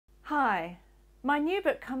Hi, my new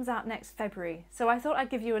book comes out next February, so I thought I'd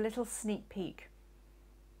give you a little sneak peek.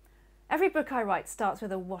 Every book I write starts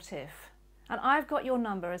with a what if, and I've Got Your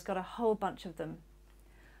Number has got a whole bunch of them.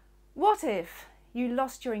 What if you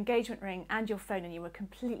lost your engagement ring and your phone and you were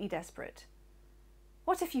completely desperate?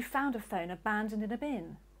 What if you found a phone abandoned in a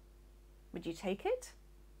bin? Would you take it?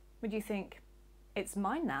 Would you think, it's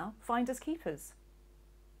mine now, finders keepers?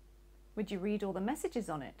 Would you read all the messages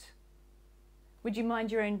on it? Would you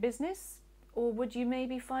mind your own business? Or would you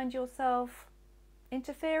maybe find yourself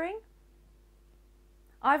interfering?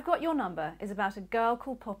 I've Got Your Number is about a girl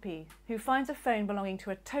called Poppy who finds a phone belonging to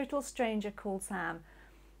a total stranger called Sam,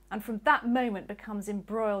 and from that moment becomes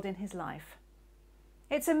embroiled in his life.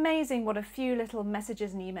 It's amazing what a few little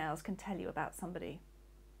messages and emails can tell you about somebody.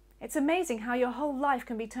 It's amazing how your whole life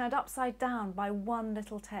can be turned upside down by one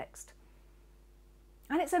little text.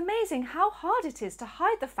 And it's amazing how hard it is to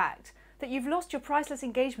hide the fact that you've lost your priceless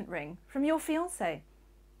engagement ring from your fiancé.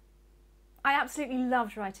 I absolutely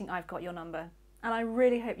loved writing I've Got Your Number, and I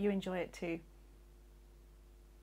really hope you enjoy it too.